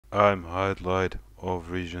I'm Highlight of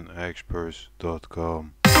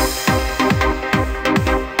RegionExperts.com.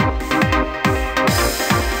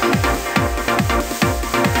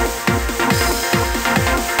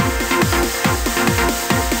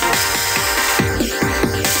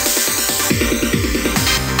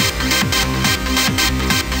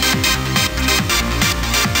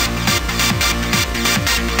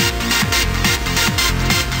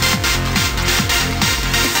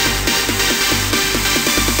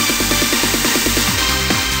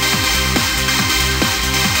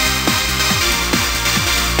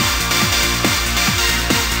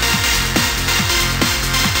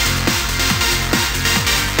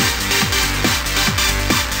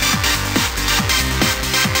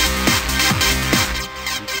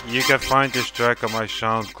 You can find this track on my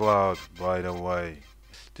SoundCloud, by the way.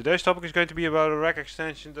 Today's topic is going to be about a rack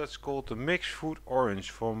extension that's called the Mixfood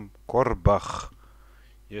Orange from Korbach.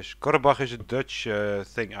 Yes, Korbach is a Dutch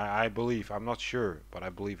thing, I believe. I'm not sure, but I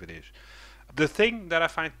believe it is. The thing that I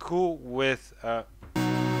find cool with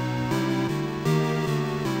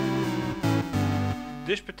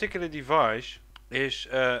this particular device is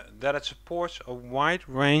that it supports a wide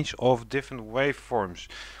range of different waveforms.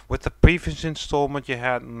 With the previous installment you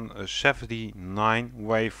had 79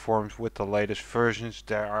 waveforms. With the latest versions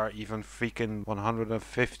there are even freaking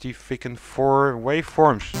 150 freaking 4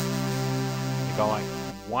 waveforms. You go like,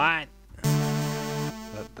 what?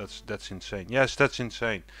 That's insane. Yes, that's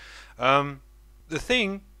insane. The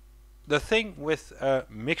thing with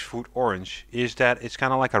Mixfood Orange is that it's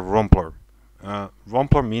kind of like a rompler.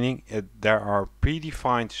 Rompler meaning there are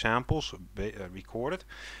predefined samples recorded,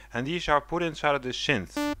 and these are put inside of the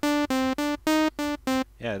synth.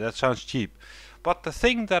 Yeah, that sounds cheap. But the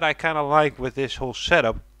thing that I kind of like with this whole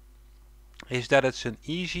setup is that it's an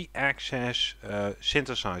easy access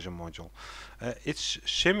synthesizer module. It's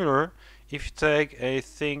similar if you take a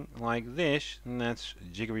thing like this, and that's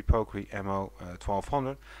Jiggery Pokery MO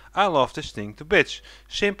 1200. I love this thing to bits.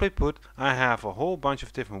 Simply put, I have a whole bunch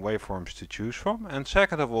of different waveforms to choose from, and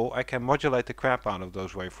second of all, I can modulate the crap out of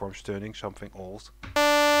those waveforms, turning something old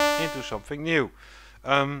into something new.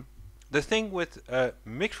 The thing with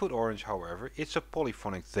Mixfood Orange, however, it's a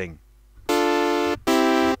polyphonic thing.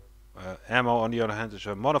 MO on the other hand is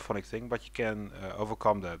a monophonic thing, but you can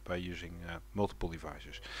overcome that by using multiple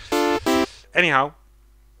devices. Anyhow,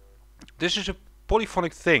 this is a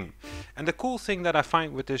polyphonic thing, and the cool thing that I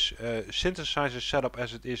find with this synthesizer setup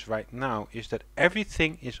as it is right now is that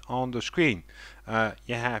everything is on the screen.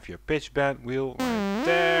 You have your pitch bend wheel right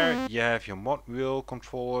there, you have your mod wheel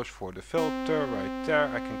controllers for the filter right there.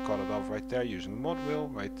 I can cut it off right there using the mod wheel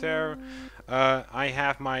right there. I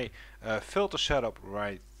have my filter setup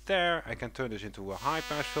right there. I can turn this into a high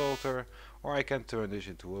pass filter, or I can turn this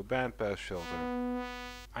into a band pass filter.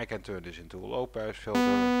 I can turn this into a low pass filter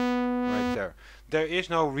right there. There is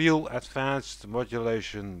no real advanced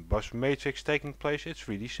modulation bus matrix taking place. It's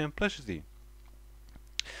really simplicity.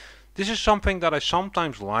 This is something that I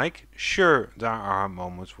sometimes like. Sure, there are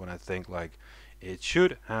moments when I think like it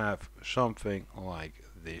should have something like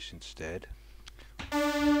this instead.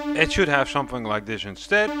 It should have something like this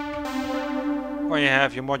instead. Where you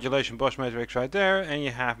have your modulation bus matrix right there, and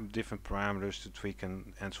you have different parameters to tweak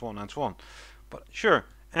and so on and so on. But sure,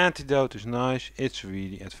 Antidote is nice. It's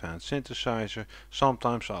really advanced synthesizer.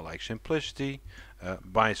 Sometimes I like simplicity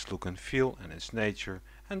by its look and feel and its nature,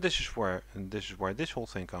 and this is where this whole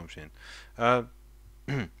thing comes in.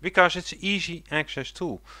 Because it's an easy access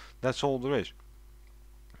tool. That's all there is.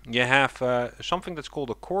 You have something that's called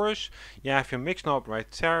a chorus. You have your mix knob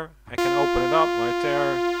right there. I can open it up right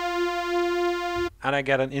there, and I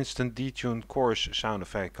get an instant detuned chorus sound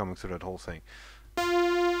effect coming through that whole thing.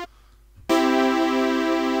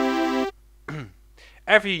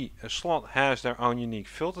 Every slot has their own unique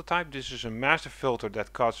filter type. This is a master filter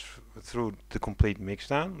that cuts through the complete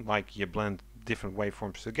mixdown, like you blend different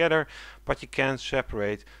waveforms together, but you can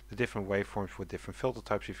separate the different waveforms with different filter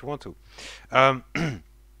types if you want to.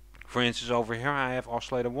 For instance, over here I have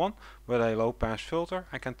oscillator 1 with a low pass filter.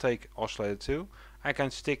 I can take oscillator 2. I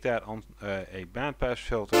can stick that on a band pass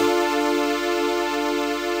filter,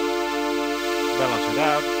 balance it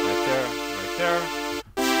out right there, right there,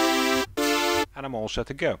 and I'm all set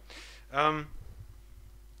to go.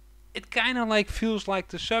 It kind of like feels like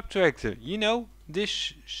the Subtractor, you know,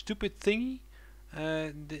 this stupid thingy,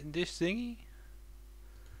 this thingy,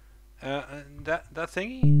 that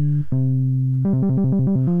thingy.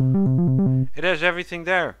 It has everything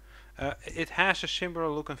there. It has a similar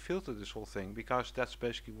look and feel to this whole thing, because that's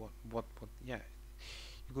basically what yeah,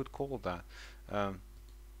 you could call it that.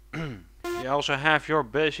 You also have your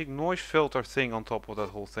basic noise filter thing on top of that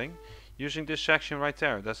whole thing. using this section right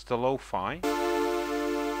there. That's the lo-fi. You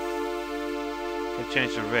can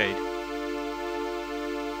change the rate,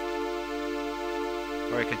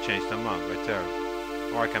 or I can change the amount right there,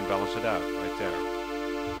 or I can balance it out right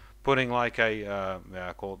there. Putting like a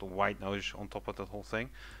I call it a white noise on top of that whole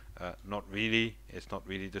thing. Not really, it's not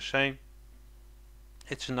really the same.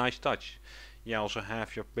 It's a nice touch. You also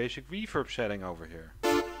have your basic reverb setting over here.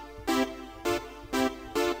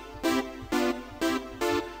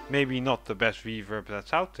 Maybe not the best reverb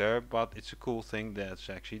that's out there, but it's a cool thing that's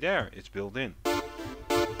actually there. It's built in.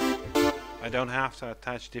 I don't have to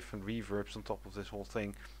attach different reverbs on top of this whole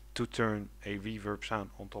thing to turn a reverb sound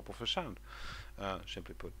on top of a sound.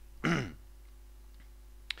 Simply put.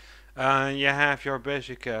 You have your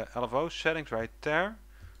basic LFO settings right there.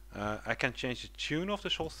 I can change the tune of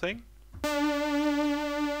this whole thing.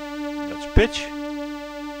 That's pitch.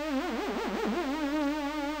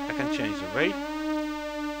 I can change the rate.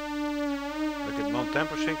 Look at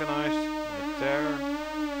non-tempo synchronized right there.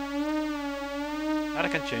 And I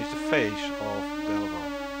can change the phase of the LFO.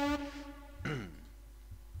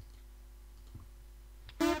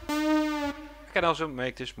 I can also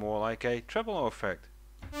make this more like a tremolo effect.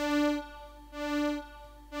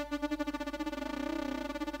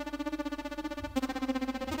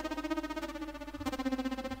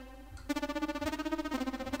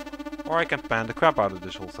 Or I can pan the crap out of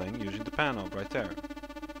this whole thing using the pan knob right there.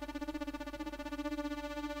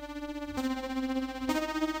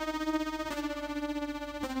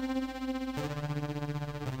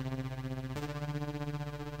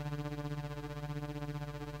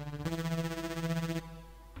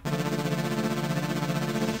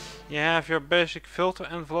 You have your basic filter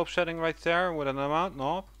envelope setting right there with an amount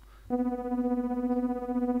knob.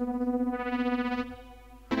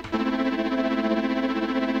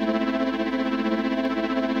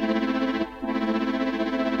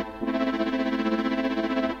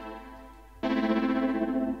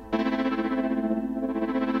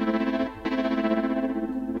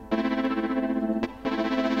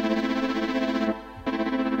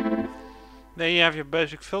 Then you have your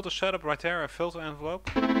basic filter setup right there, a filter envelope.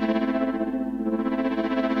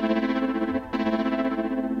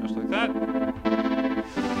 Just like that.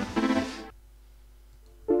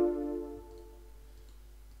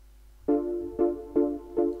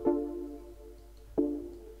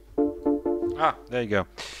 Ah, there you go.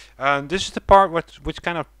 This is the part which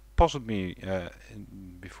kind of puzzled me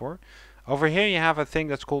before. Over here you have a thing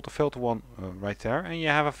that's called the filter 1 right there, and you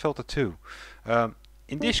have a filter 2.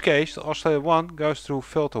 In this case, the oscillator 1 goes through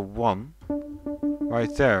filter 1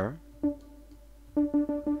 right there.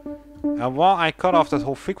 And while I cut off that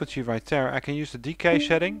whole frequency right there, I can use the decay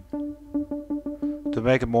setting to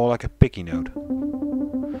make it more like a picky note.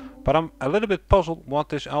 But I'm a little bit puzzled what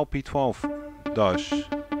this LP12 does.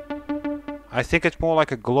 I think it's more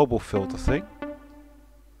like a global filter thing,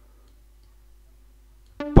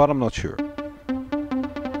 but I'm not sure.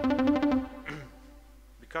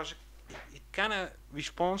 Because it kind of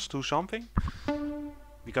responds to something.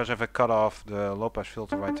 Because if I cut off the low pass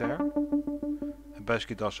filter right there, it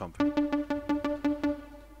basically does something.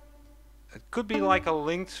 It could be like a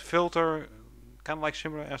linked filter, kind of like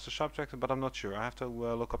similar as the subtractor, but I'm not sure. I have to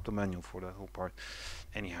look up the manual for that whole part.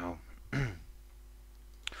 Anyhow.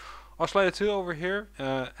 Oscillator 2 over here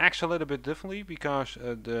acts a little bit differently because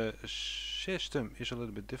the system is a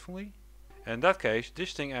little bit differently. In that case,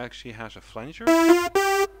 this thing actually has a flanger,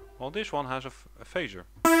 while this one has a phaser.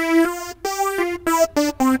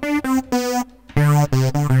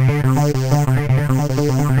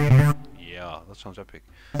 Yeah, that sounds epic.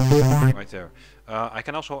 Right there. I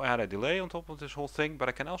can also add a delay on top of this whole thing, but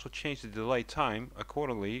I can also change the delay time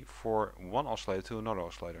accordingly for one oscillator to another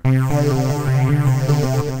oscillator.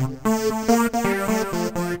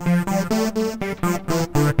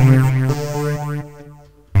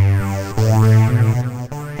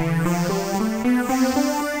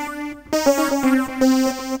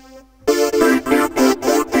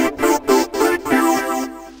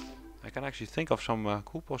 Think of some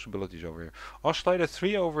cool possibilities over here. Oscillator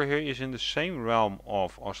 3 over here is in the same realm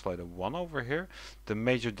of oscillator 1 over here. The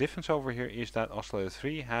major difference over here is that oscillator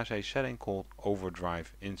 3 has a setting called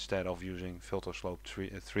overdrive instead of using filter slope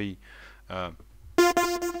 3. I'll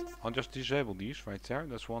just disable these right there.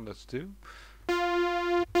 That's 1, that's 2.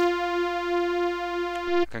 I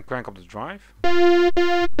can crank up the drive.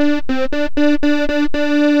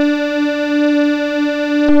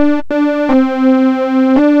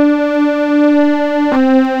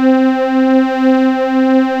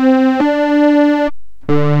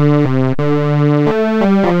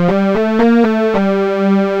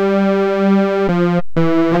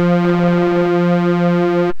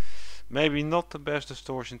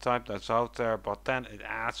 distortion type that's out there, but then it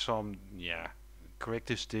adds some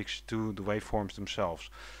characteristics to the waveforms themselves,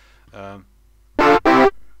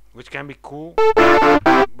 which can be cool,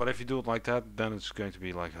 but if you do it like that, then it's going to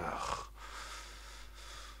be like ugh.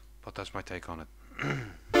 But that's my take on it.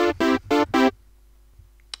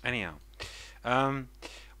 Anyhow,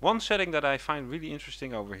 one setting that I find really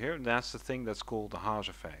interesting over here, that's the thing that's called the Haas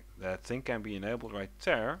effect. That thing can be enabled right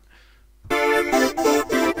there.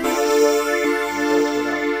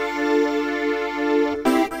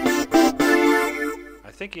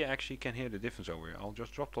 I think you actually can hear the difference over here. I'll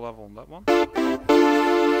just drop the level on that one.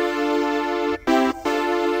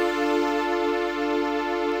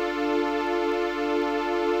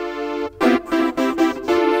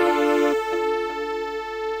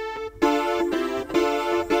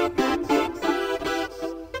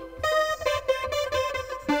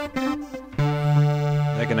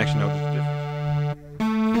 I can actually notice the difference.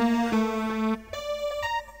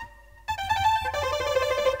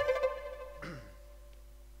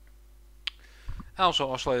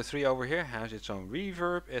 Also, oscillator 3 over here has its own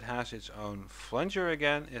reverb, it has its own flanger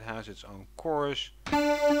again, it has its own chorus.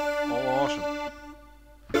 All awesome.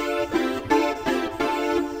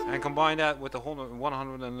 And combine that with the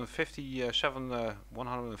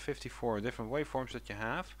 154 different waveforms that you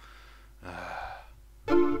have.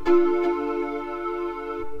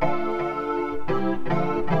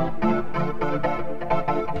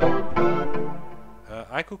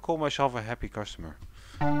 I could call myself a happy customer.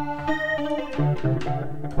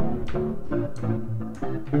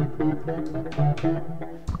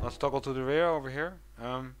 Let's toggle to the rear over here.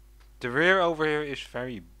 The rear over here is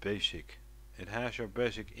very basic. It has your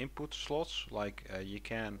basic input slots, like you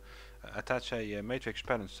can attach a matrix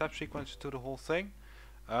pattern step sequence to the whole thing.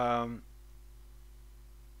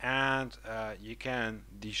 And you can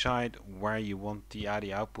decide where you want the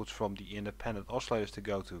audio outputs from the independent oscillators to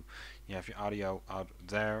go to. You have your audio out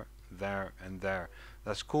there, there and there.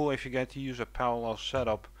 That's cool if you get to use a parallel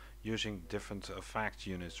setup using different effect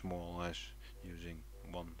units, more or less using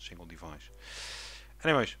one single device.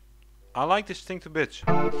 Anyways, I like this thing to bits.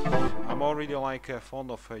 I'm already fond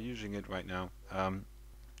of using it right now.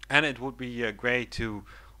 And it would be great to,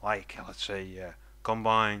 like, let's say,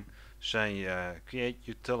 combine, say, create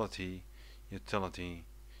utility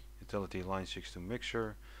line 6 to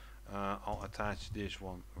mixer. I'll attach this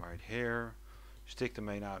one right here, stick the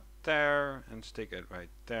main out there and stick it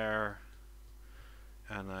right there,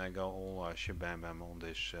 and I go all shabam bam on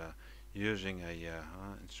this using a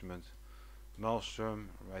instrument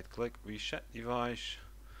maelstrom. Right click, reset device,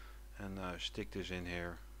 and stick this in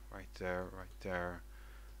here, right there,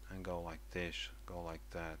 and go like this, go like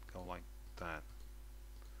that, go like that,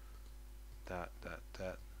 that,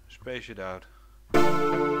 space it out.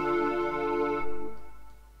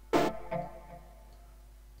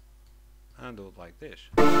 And do it like this.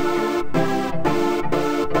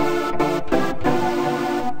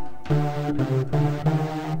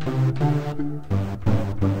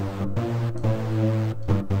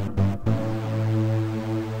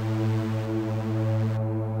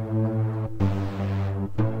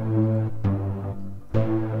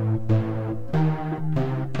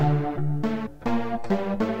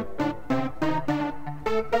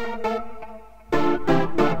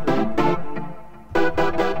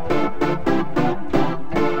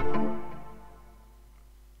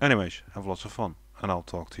 Anyways, have lots of fun, and I'll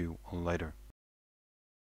talk to you later.